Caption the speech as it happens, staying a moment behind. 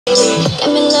Got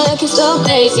me looking so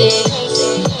crazy.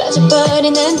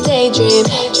 빠져버린 난 daydream.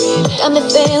 Got me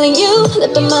feeling you.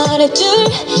 내맘 말해줄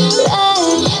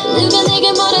누가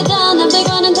내게 뭐래도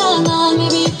남들과는 달라 넌.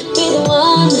 Maybe you could be the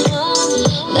one.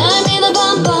 날 믿어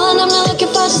번번. I'm not looking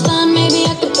for just fun. Maybe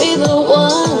I could be the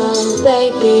one,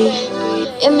 baby.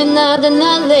 예민하다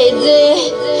난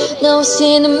lady. 너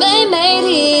없이는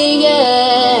매일매일이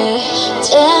yeah.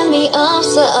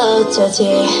 재미없어 어쩌지.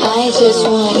 I just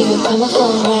want you on my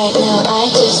phone right now. I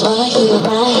just wanna hear you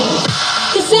right.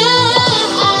 Cause I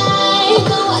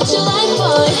know what you like,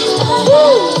 boy.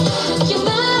 You're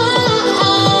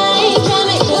mine. Can't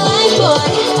make you like, boy.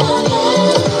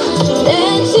 내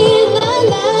지난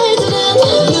날들은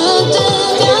눈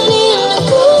뜨면 있는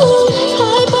cool.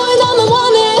 Hi boy 너만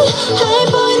원해. Hi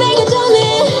boy 내가 전해.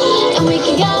 And we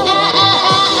can go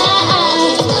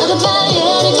another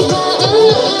fire 이렇게 봐.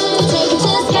 Take it to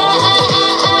the sky.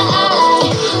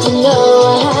 You know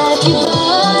I have you,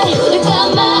 boy. 우리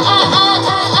맘아.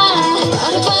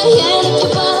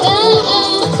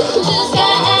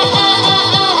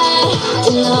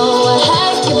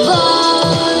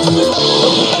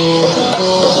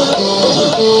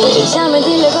 잠을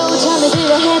들려고 잠을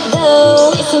들려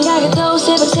해도 이 생각에도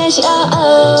새벽 3시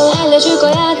알려줄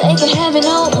거야 they can have it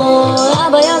no more.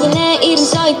 봐봐 여기 내 이름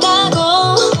써있다고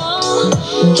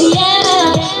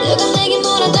yeah. 누가 내게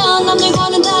뭐라던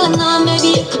남들과는 달라 넌. Maybe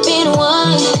you could be the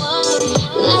one.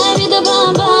 날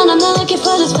믿어봐 but I'm not looking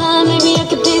for just fun. Maybe I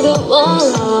could be the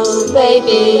one,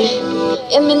 baby.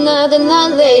 예민하다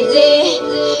난 lady.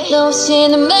 너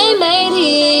없이는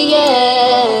매일매일이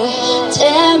yeah.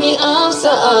 재미없어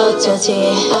어쩌지.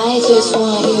 I just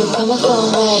want you on my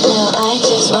phone right now. I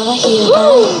just wanna hear you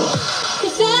right.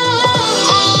 Cause I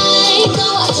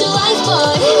know what you like,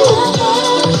 boy.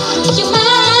 You're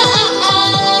mine.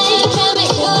 Can't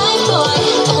make you like, boy.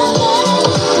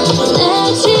 내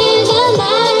지난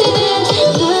날들은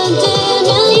눈 뜨면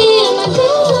이름만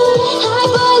cool. Hi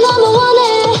boy 너만 원해.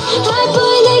 Hi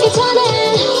boy 내가 전해.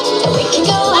 And we can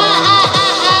go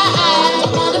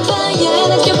another fire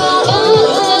느껴봐.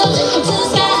 Take it to the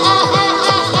sky.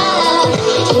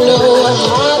 You know I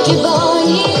have you, boy.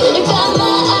 이를 감아.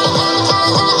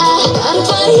 Another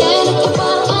fire 느껴봐.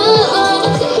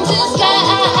 Take it to the sky.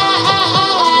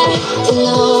 You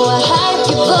know I have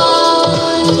you, boy.